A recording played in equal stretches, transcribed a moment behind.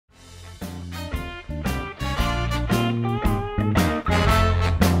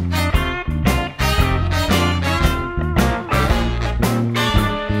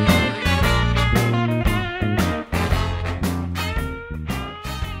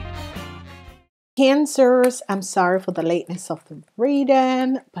Cancers, I'm sorry for the lateness of the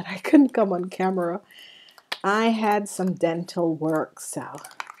reading, but I couldn't come on camera. I had some dental work, so.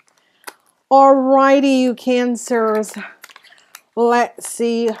 Alrighty, you Cancers. Let's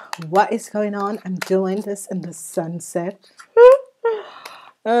see what is going on. I'm doing this in the sunset.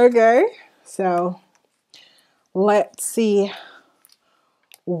 Okay, so let's see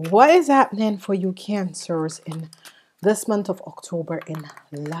what is happening for you Cancers in this month of October in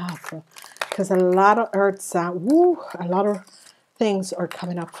love. Because a lot of earth sign, a lot of things are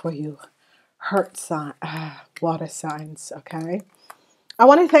coming up for you. Earth sign, water signs, okay? I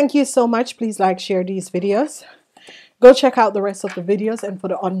want to thank you so much. Please like, share these videos. Go check out the rest of the videos, and for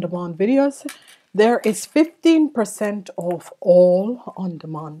the on-demand videos, there is 15% off all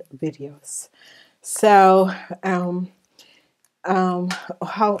on-demand videos. So,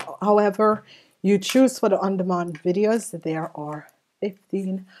 however you choose for the on-demand videos, there are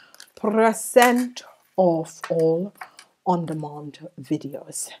 15% off all on-demand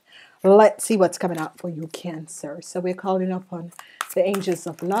videos. Let's see what's coming up for you Cancer. So we're calling upon the angels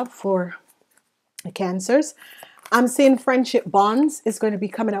of love for the Cancers. I'm seeing friendship bonds is going to be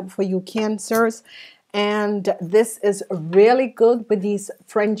coming up for you Cancers, and this is really good with these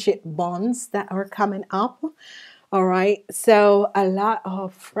friendship bonds that are coming up. All right, so a lot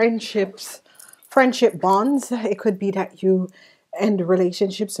of friendship bonds. It could be that you end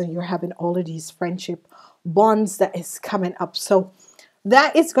relationships and you're having all of these friendship bonds that is coming up. So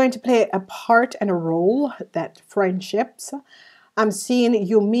that is going to play a part and a role, that friendships. I'm seeing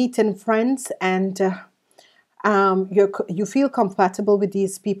you meeting friends, and you feel compatible with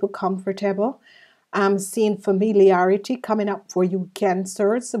these people, comfortable. I'm seeing familiarity coming up for you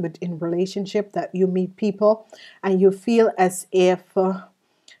Cancers within relationship, that you meet people and you feel as if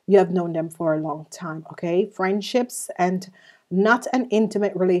you have known them for a long time. Okay, friendships and not an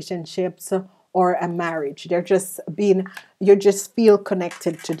intimate relationships or a marriage. They're just being, you just feel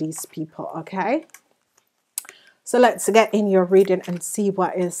connected to these people. Okay, so let's get in your reading and see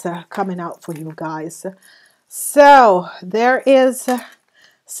what is coming out for you guys. So there is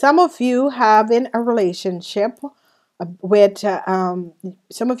some of you having a relationship with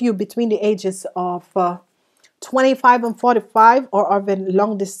some of you between the ages of 25 and 45, or of a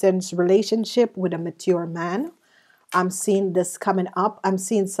long distance relationship with a mature man. I'm seeing this coming up. I'm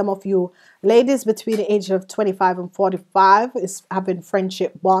seeing some of you ladies between the age of 25 and 45 is having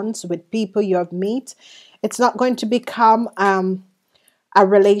friendship bonds with people you have met. It's not going to become a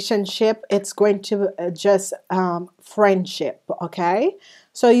relationship. It's going to just friendship. Okay,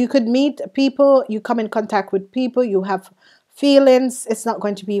 so you could meet people, you come in contact with people, you have feelings. It's not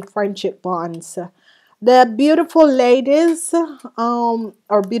going to be friendship bonds. The beautiful ladies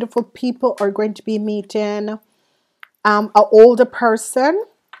or beautiful people are going to be meeting an older person,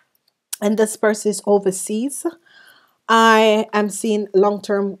 and this person is overseas. I am seeing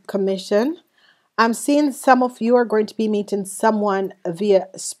long-term commission. I'm seeing some of you are going to be meeting someone via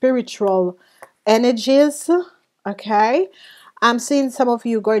spiritual energies. Okay, I'm seeing some of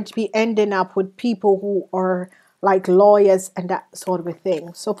you going to be ending up with people who are like lawyers and that sort of a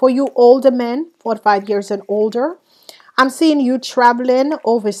thing. So for you older men, 45 years and older, I'm seeing you traveling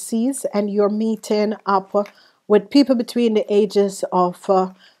overseas and you're meeting up with people between the ages of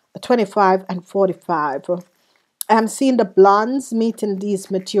 25 and 45. I'm seeing the blondes meeting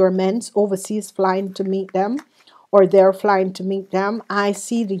these mature men overseas, flying to meet them, or they're flying to meet them. I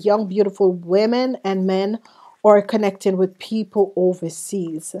see the young, beautiful women and men are connecting with people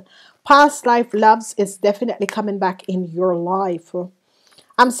overseas. Past life loves is definitely coming back in your life.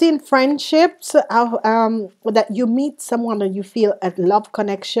 I'm seeing friendships that you meet someone and you feel a love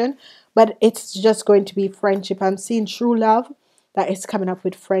connection, but it's just going to be friendship. I'm seeing true love that is coming up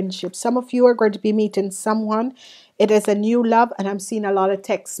with friendship. Some of you are going to be meeting someone. It is a new love, and I'm seeing a lot of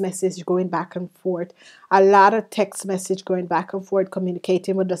text message going back and forth. A lot of text message going back and forth,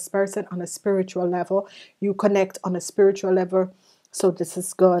 communicating with this person on a spiritual level. You connect on a spiritual level, so this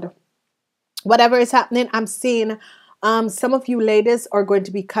is good. Whatever is happening, I'm seeing some of you ladies are going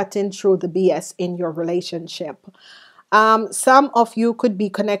to be cutting through the BS in your relationship. Some of you could be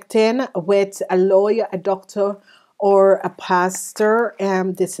connecting with a lawyer, a doctor, or a pastor,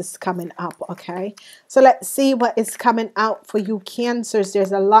 and this is coming up. Okay, so let's see what is coming out for you Cancers.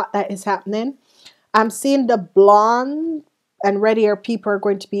 There's a lot that is happening. I'm seeing the blonde and reddier people are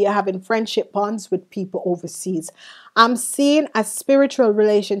going to be having friendship bonds with people overseas. I'm seeing a spiritual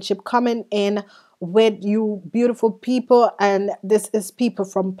relationship coming in with you beautiful people, and this is people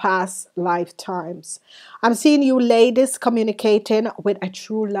from past lifetimes. I'm seeing you ladies communicating with a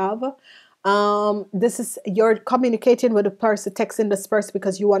true love. This is, you're communicating with a person, texting this person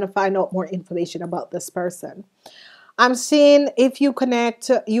because you want to find out more information about this person. I'm seeing, if you connect,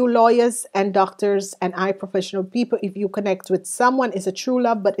 you lawyers and doctors and eye professional people, if you connect with someone, it's a true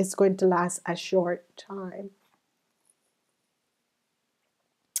love, but it's going to last a short time.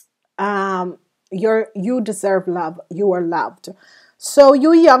 You deserve love. You are loved. So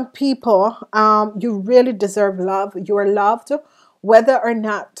you young people, you really deserve love. You are loved, whether or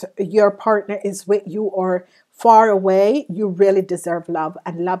not your partner is with you or far away. You really deserve love,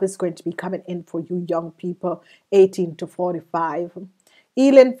 and love is going to be coming in for you young people, 18 to 45.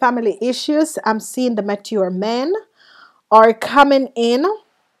 Healing family issues. I'm seeing the mature men are coming in,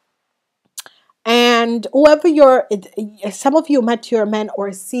 and whoever you're, some of you mature men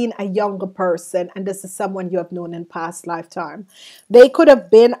or seen a younger person, and this is someone you have known in past lifetime. They could have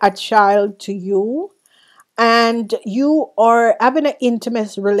been a child to you, and you are having an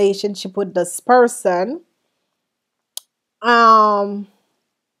intimate relationship with this person. Um,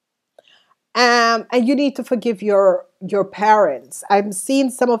 and you need to forgive your parents. I'm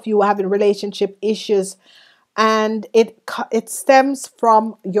seeing some of you having relationship issues, and it stems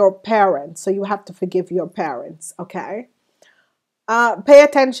from your parents, so you have to forgive your parents. Okay. Pay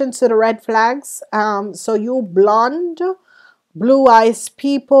attention to the red flags. So you blonde, blue eyes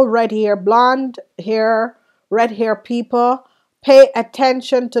people, red hair, blonde hair, red hair people, pay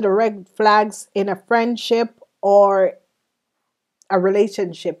attention to the red flags in a friendship or a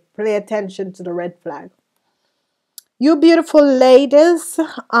relationship. Pay attention to the red flag. You beautiful ladies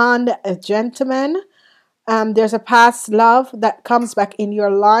and gentlemen, there's a past love that comes back in your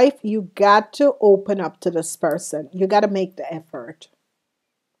life. You got to open up to this person. You got to make the effort.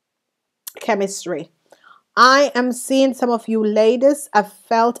 Chemistry. I am seeing some of you ladies have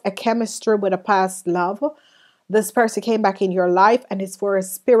felt a chemistry with a past love. This person came back in your life, and it's for a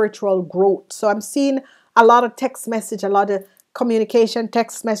spiritual growth. So I'm seeing a lot of text message, a lot of communication,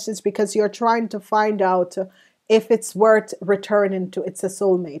 text message, because you're trying to find out if it's worth returning to. It's a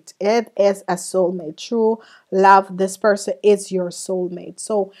soulmate. It is a soulmate. True love. This person is your soulmate.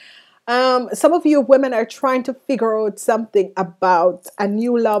 So some of you women are trying to figure out something about a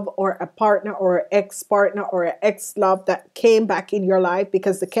new love or a partner or an ex-partner or an ex-love that came back in your life,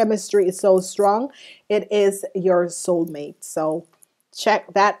 because the chemistry is so strong. It is your soulmate. So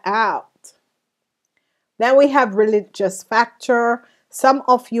check that out. Then we have religious factor. Some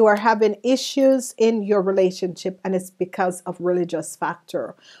of you are having issues in your relationship, and it's because of religious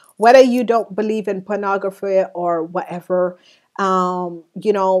factor. Whether you don't believe in pornography or whatever,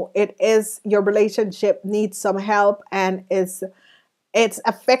 it is, your relationship needs some help, and it's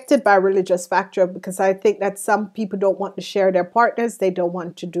affected by religious factor, because I think that some people don't want to share their partners. They don't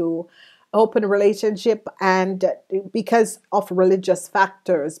want to do open relationship, and because of religious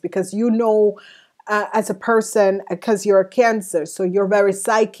factors, because as a person, because you're a Cancer, so you're very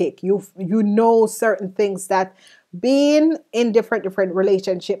psychic. You know certain things that being in different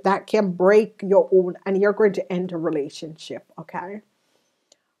relationship that can break your own, and you're going to end a relationship. Okay.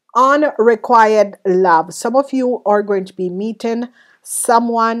 Unrequited love. Some of you are going to be meeting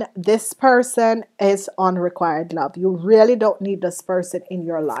someone. This person is unrequited love. You really don't need this person in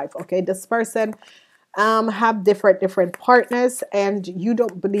your life. Okay. This person have different partners, and you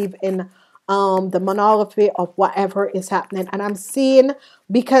don't believe in the monogamy of whatever is happening. And I'm seeing,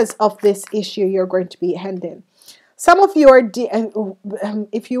 because of this issue, you're going to be ending. Some of you are,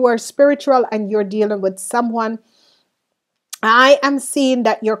 if you are spiritual and you're dealing with someone, I am seeing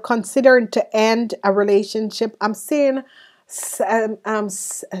that you're considering to end a relationship. I'm seeing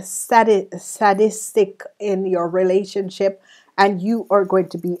sadistic in your relationship, and you are going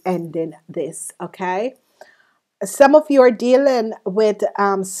to be ending this. Okay. Some of you are dealing with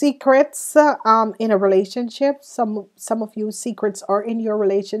secrets in a relationship. Some of you, secrets are in your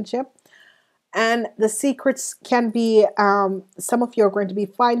relationship. And the secrets can be, some of you are going to be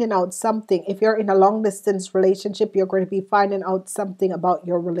finding out something. If you're in a long distance relationship, you're going to be finding out something about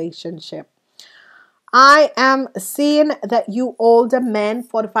your relationship. I am seeing that you older men,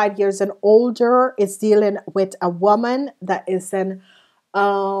 45 years and older, is dealing with a woman that is an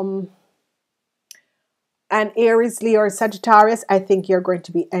Aries, Leo, or Sagittarius. I think you're going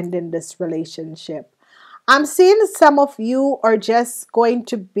to be ending this relationship. I'm seeing some of you are just going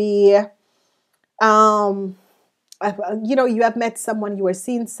to be, you have met someone, you are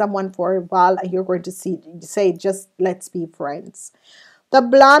seeing someone for a while, and you're going to say, just let's be friends. The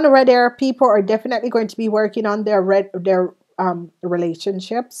blonde red hair people are definitely going to be working on their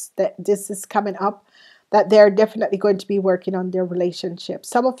relationships. That this is coming up, that they're definitely going to be working on their relationships.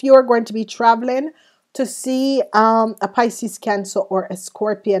 Some of you are going to be traveling to see a Pisces, Cancer, or a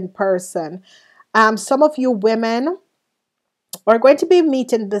Scorpion person. Some of you women are going to be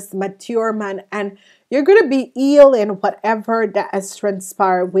meeting this mature man, and you're going to be healing whatever that has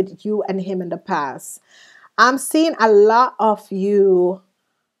transpired with you and him in the past. I'm seeing a lot of you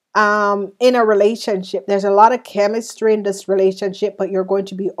in a relationship. There's a lot of chemistry in this relationship, but you're going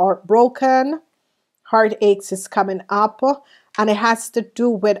to be heartbroken. Heartaches is coming up, and it has to do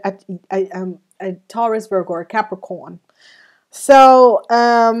with a Taurus, Virgo, or Capricorn. So,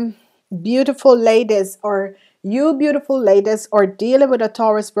 beautiful ladies, or you beautiful ladies are dealing with a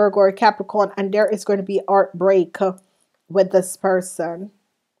Taurus, Virgo, or Capricorn, and there is going to be heartbreak with this person.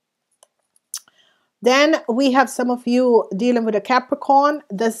 Then we have some of you dealing with a Capricorn.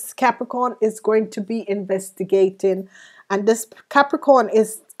 This Capricorn is going to be investigating, and this Capricorn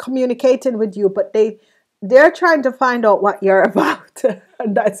is communicating with you, but they're trying to find out what you're about.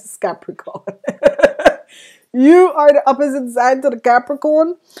 And that's Capricorn. You are the opposite side to the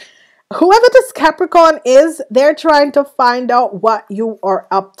Capricorn. Whoever this Capricorn is, they're trying to find out what you are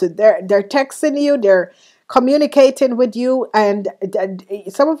up to. They're texting you, they're communicating with you, and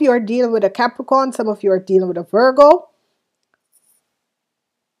some of you are dealing with a Capricorn, some of you are dealing with a Virgo,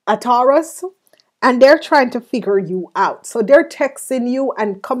 a Taurus, and they're trying to figure you out. So they're texting you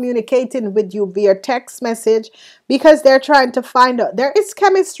and communicating with you via text message because they're trying to find out. There is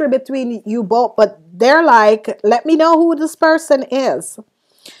chemistry between you both, but they're like, let me know who this person is.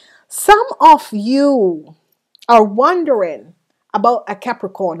 Some of you are wondering about a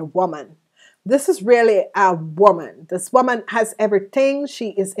Capricorn woman. This is really a woman. This woman has everything.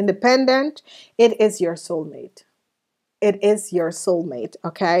 She is independent. It is your soulmate. It is your soulmate,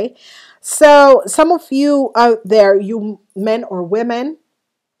 okay? So some of you out there, you men or women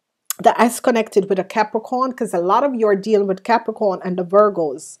that is connected with a Capricorn, because a lot of you are dealing with Capricorn and the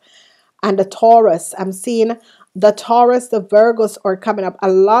Virgos and the Taurus. I'm seeing the Taurus, the Virgos are coming up. A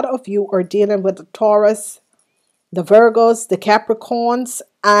lot of you are dealing with the Taurus, the Virgos, the Capricorns,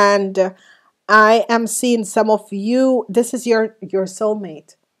 and I am seeing some of you, this is your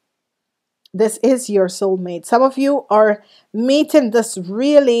soulmate. This is your soulmate. Some of you are meeting this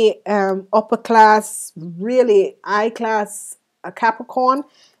really upper class, really high class Capricorn.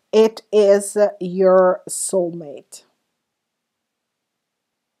 It is your soulmate.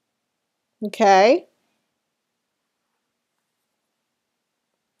 Okay.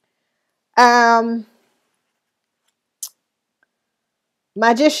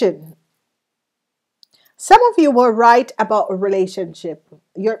 Magician. Some of you were right about a relationship.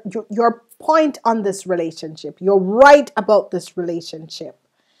 Your point on this relationship. You're right about this relationship.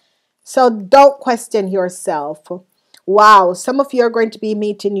 So don't question yourself. Wow, some of you are going to be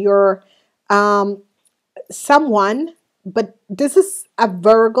meeting your someone, but this is a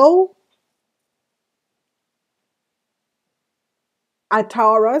Virgo, a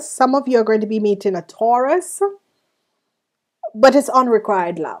Taurus. Some of you are going to be meeting a Taurus, but it's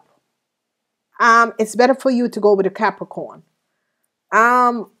unrequited love. It's better for you to go with a Capricorn.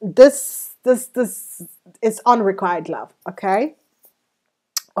 This is unrequited love, okay?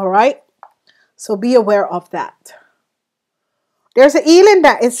 All right. So be aware of that. There's a healing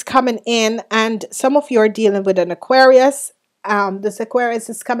that is coming in, and some of you are dealing with an Aquarius. This Aquarius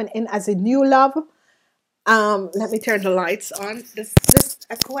is coming in as a new love. Let me turn the lights on. This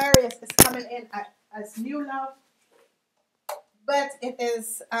Aquarius is coming in as new love, but it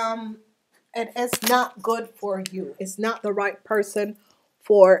is not good for you. It's not the right person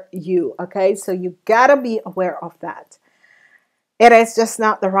for you. Okay, so you gotta be aware of that. It is just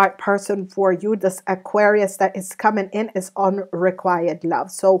not the right person for you. This Aquarius that is coming in is unrequited love.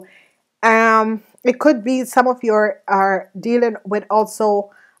 So it could be some of you are dealing with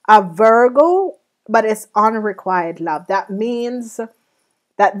also a Virgo, but it's unrequited love. That means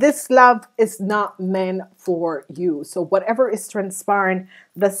that this love is not meant for you. So whatever is transpiring,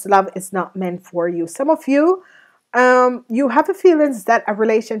 this love is not meant for you. Some of you, you have a feelings that a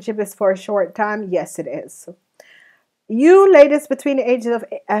relationship is for a short time. Yes, it is. You ladies between the ages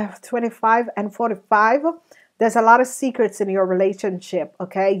of 25 and 45, there's a lot of secrets in your relationship,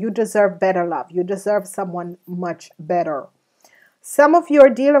 okay? You deserve better love. You deserve someone much better. Some of you are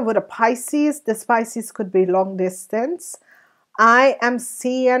dealing with a Pisces. This Pisces could be long distance. I am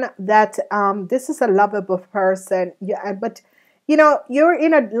seeing that this is a lovable person. Yeah, but you know, you're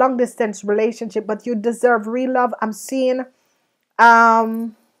in a long distance relationship, but you deserve real love. I'm seeing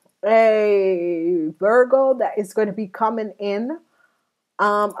a Virgo that is going to be coming in.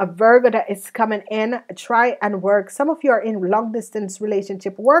 A Virgo that is coming in. Try and work. Some of you are in long distance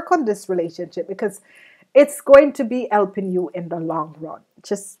relationship. Work on this relationship because it's going to be helping you in the long run.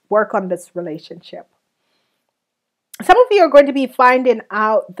 Just work on this relationship. Some of you are going to be finding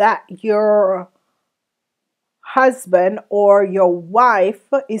out that your husband or your wife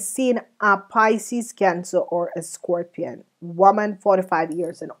is seeing a Pisces, Cancer, or a Scorpion woman, 45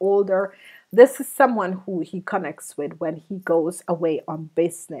 years and older. This is someone who he connects with when he goes away on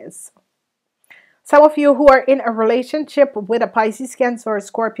business. Some of you who are in a relationship with a Pisces, Cancer, or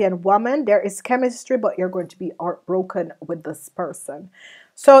Scorpion woman, there is chemistry, but you're going to be heartbroken with this person.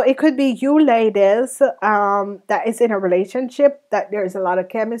 So it could be you ladies that is in a relationship that there is a lot of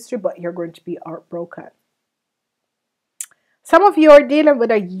chemistry, but you're going to be heartbroken. Some of you are dealing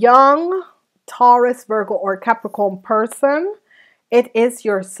with a young Taurus, Virgo, or Capricorn person. It is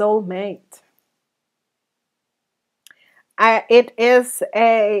your soulmate. It is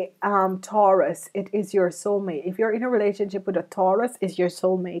a Taurus. It is your soulmate. If you're in a relationship with a Taurus, it's your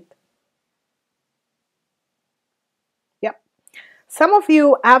soulmate. Yep. Some of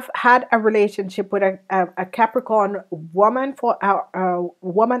you have had a relationship with a Capricorn woman, for a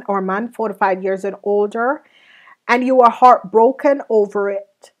woman or man 45 years and older, and you are heartbroken over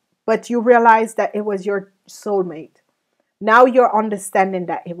it, but you realize that it was your soulmate. Now you're understanding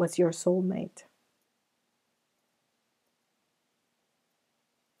that it was your soulmate.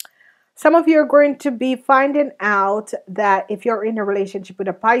 Some of you are going to be finding out that if you're in a relationship with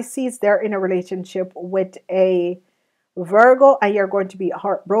a Pisces, they're in a relationship with a Virgo, and you're going to be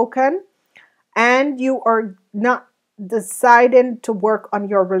heartbroken, and you are not deciding to work on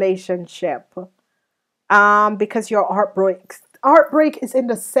your relationship because your heartbreak is in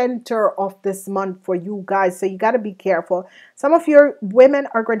the center of this month for you guys, so you got to be careful. Some of your women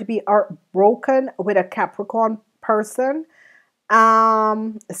are going to be heartbroken with a Capricorn person.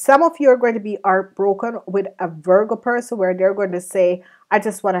 Some of you are going to be heartbroken with a Virgo person, where they're going to say, I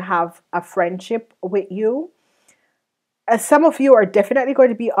just want to have a friendship with you. Some of you are definitely going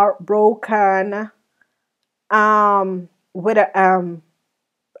to be heartbroken with a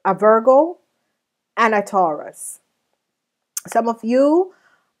Virgo and a Taurus. Some of you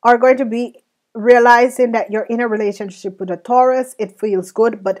are going to be realizing that you're in a relationship with a Taurus. It feels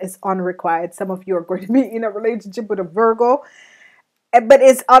good, but it's unrequited. Some of you are going to be in a relationship with a Virgo, but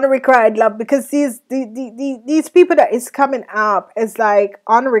it's unrequited love, because these people that is coming up is like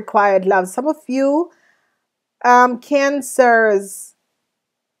unrequited love. Some of you Cancers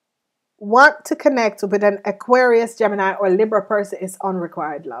want to connect with an Aquarius, Gemini, or Libra person is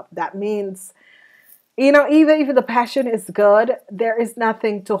unrequited love. That means, you know, even if the passion is good, there is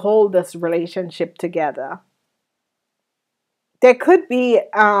nothing to hold this relationship together. There could be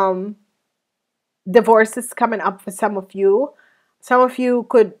divorces coming up for some of you. Some of you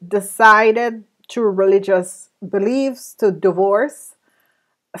could decide through religious beliefs to divorce.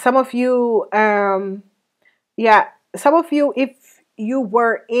 Some of you, yeah, some of you, if you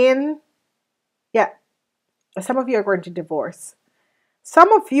were in, yeah, some of you are going to divorce.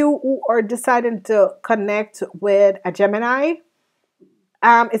 Some of you who are deciding to connect with a Gemini,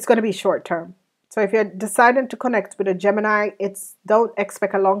 it's going to be short term. So if you're deciding to connect with a Gemini, don't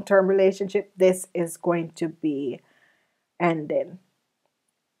expect a long-term relationship. This is going to be ending.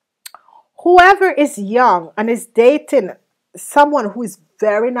 Whoever is young and is dating someone who is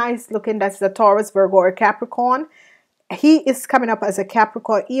very nice looking, that's the Taurus, Virgo, or Capricorn, he is coming up as a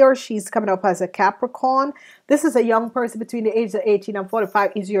Capricorn. He or she is coming up as a Capricorn. This is a young person between the ages of 18 and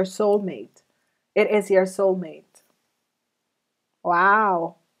 45. Is your soulmate. It is your soulmate.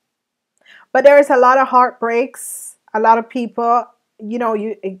 Wow. But there is a lot of heartbreaks. A lot of people, you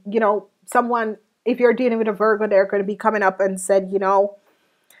know, someone, if you're dealing with a Virgo, they're going to be coming up and said, you know,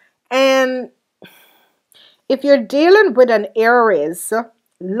 and if you're dealing with an Aries,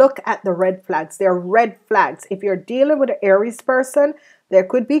 look at the red flags. They're red flags. If you're dealing with an Aries person, there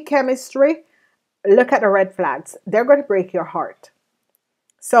could be chemistry. Look at the red flags. They're going to break your heart.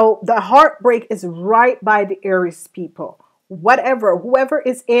 So the heartbreak is right by the Aries people. Whoever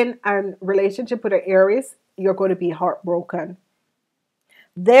is in a relationship with an Aries, you're going to be heartbroken.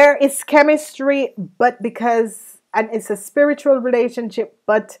 There is chemistry, but and it's a spiritual relationship,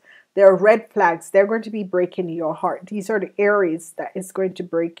 but there are red flags. They're going to be breaking your heart. These are the Aries that is going to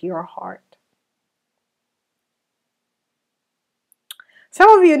break your heart. Some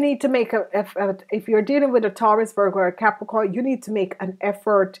of you need to make an effort. If you're dealing with a Taurus, Virgo, or a Capricorn, you need to make an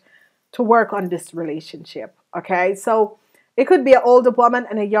effort to work on this relationship. Okay, so it could be an older woman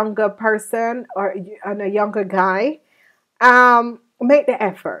and a younger person, and a younger guy. Make the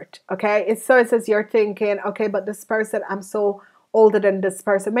effort. Okay, it says you're thinking, okay, but this person, I'm so older than this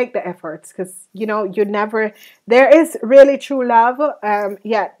person. Make the efforts, because you know there is really true love.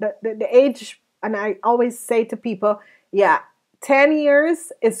 Yeah, the age, and I always say to people, yeah, 10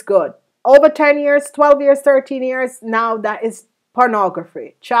 years is good. Over 10 years, 12 years, 13 years, now that is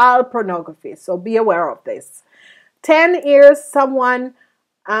pornography, child pornography. So be aware of this. 10 years, someone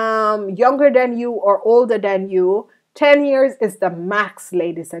younger than you or older than you, 10 years is the max,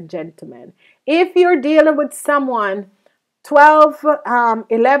 ladies and gentlemen. If you're dealing with someone 12,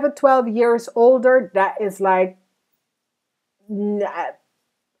 11, 12 years older, that is like,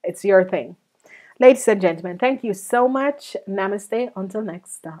 it's your thing. Ladies and gentlemen, thank you so much. Namaste. Until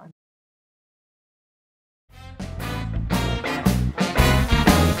next time.